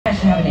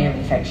have an ear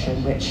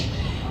infection, which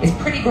is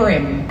pretty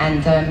grim,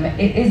 and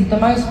it is the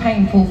most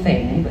painful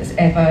thing that's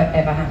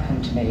ever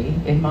happened to me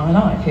in my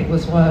life. It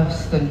was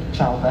worse than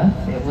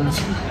childbirth. It was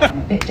I'm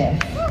a bit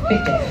deaf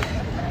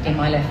in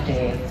my left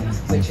ear,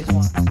 which is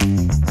why.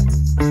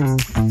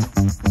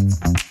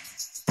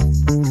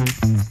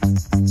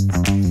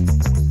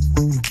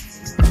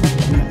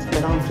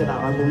 But after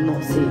that, I will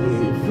not see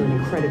you for an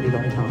incredibly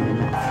long time.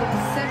 For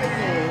 7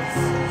 years,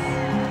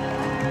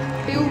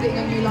 building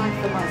a new life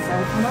for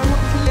myself, and I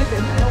want to live it.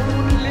 I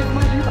want to live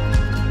my new life.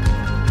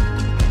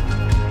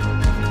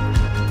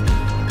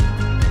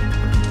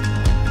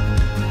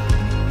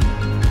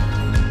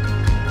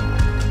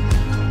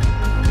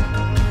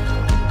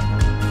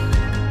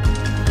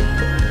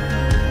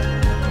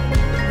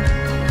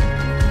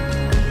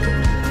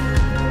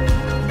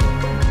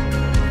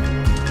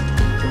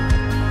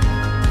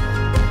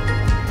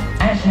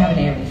 I have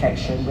an ear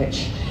infection,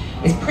 which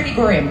is pretty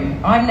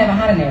grim. I've never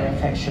had an ear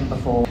infection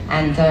before,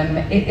 and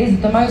it is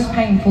the most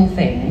painful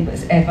thing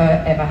that's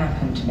ever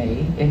happened to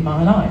me in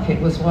my life. It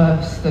was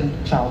worse than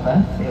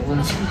childbirth. It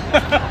was,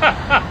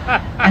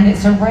 and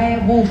it's a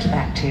rare water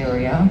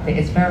bacteria that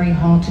is very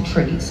hard to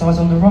treat. So I was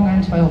on the wrong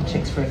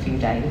antibiotics for a few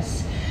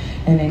days,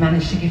 and they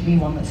managed to give me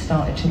one that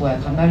started to work.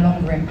 I'm no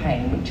longer in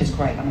pain, which is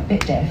great. I'm a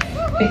bit deaf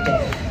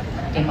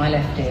in my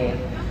left ear,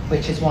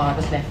 which is why I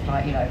was left,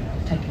 like, you know,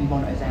 taking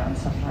monitors out and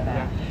stuff like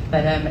that.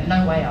 But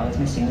no way I was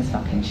missing this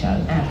fucking show.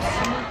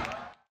 Absolutely.